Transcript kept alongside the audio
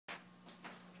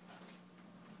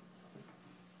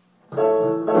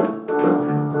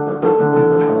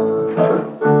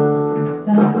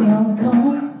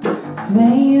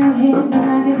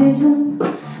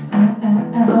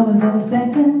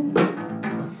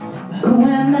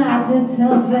to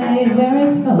tell fate where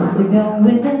it's supposed to go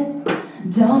with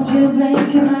it. Don't you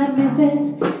blink, you might miss it.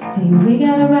 See, we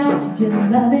got a right to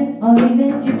just love it, or leave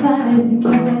it, you fight it and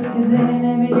kill it, 'cause it ain't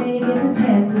every day you get the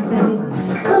chance to say it.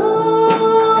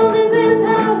 Oh, this is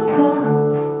how it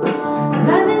starts.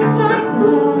 Lightning strikes the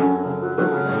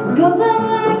heart, goes out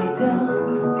like a gun,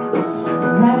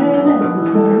 brighter than the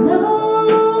sun.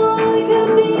 Oh, it could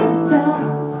be the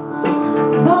stars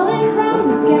falling from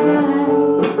the sky,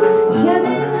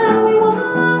 shining how we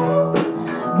want,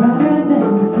 brighter than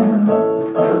the sun.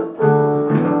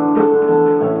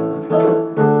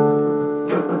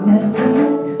 Never seen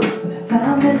it, but I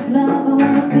found this love, I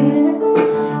wanna feel it.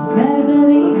 You better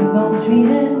believe I'm gonna treat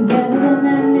it better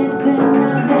than anything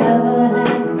I've ever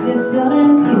had, 'cause you're so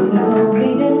damn beautiful,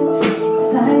 beat it. It's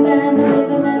time that the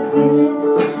living that's in it.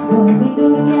 When we go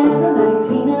together like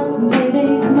peanuts and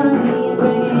paydays, money and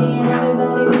reggae, and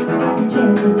everybody gets a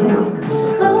chance to say it.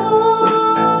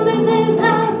 Oh, this is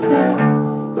how it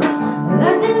starts.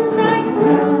 Lightning strikes the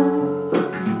heart,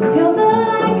 it goes out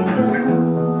like a gun,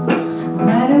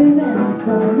 brighter than the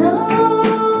sun.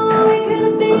 Oh, it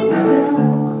could be the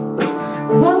stars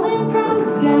falling from the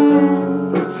sky,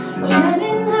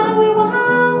 shining how we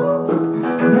want,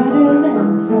 brighter than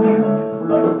the sun.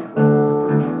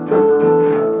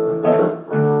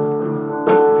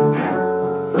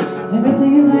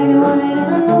 Everything is like a white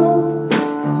out,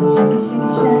 'cause we shake it,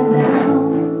 shine down.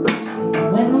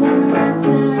 When the lights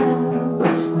out,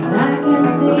 when I can't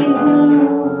see you glow,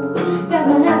 got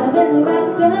me happy in the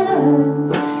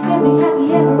rafters, got me happy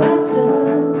ever after.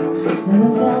 Never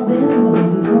felt this way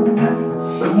before,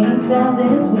 ain't felt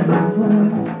this way before.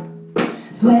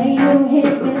 Swear you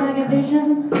hit me like a vision,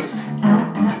 I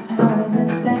was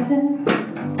expecting.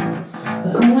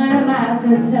 But who am I to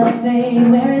tell fate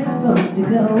where it's supposed to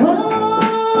go?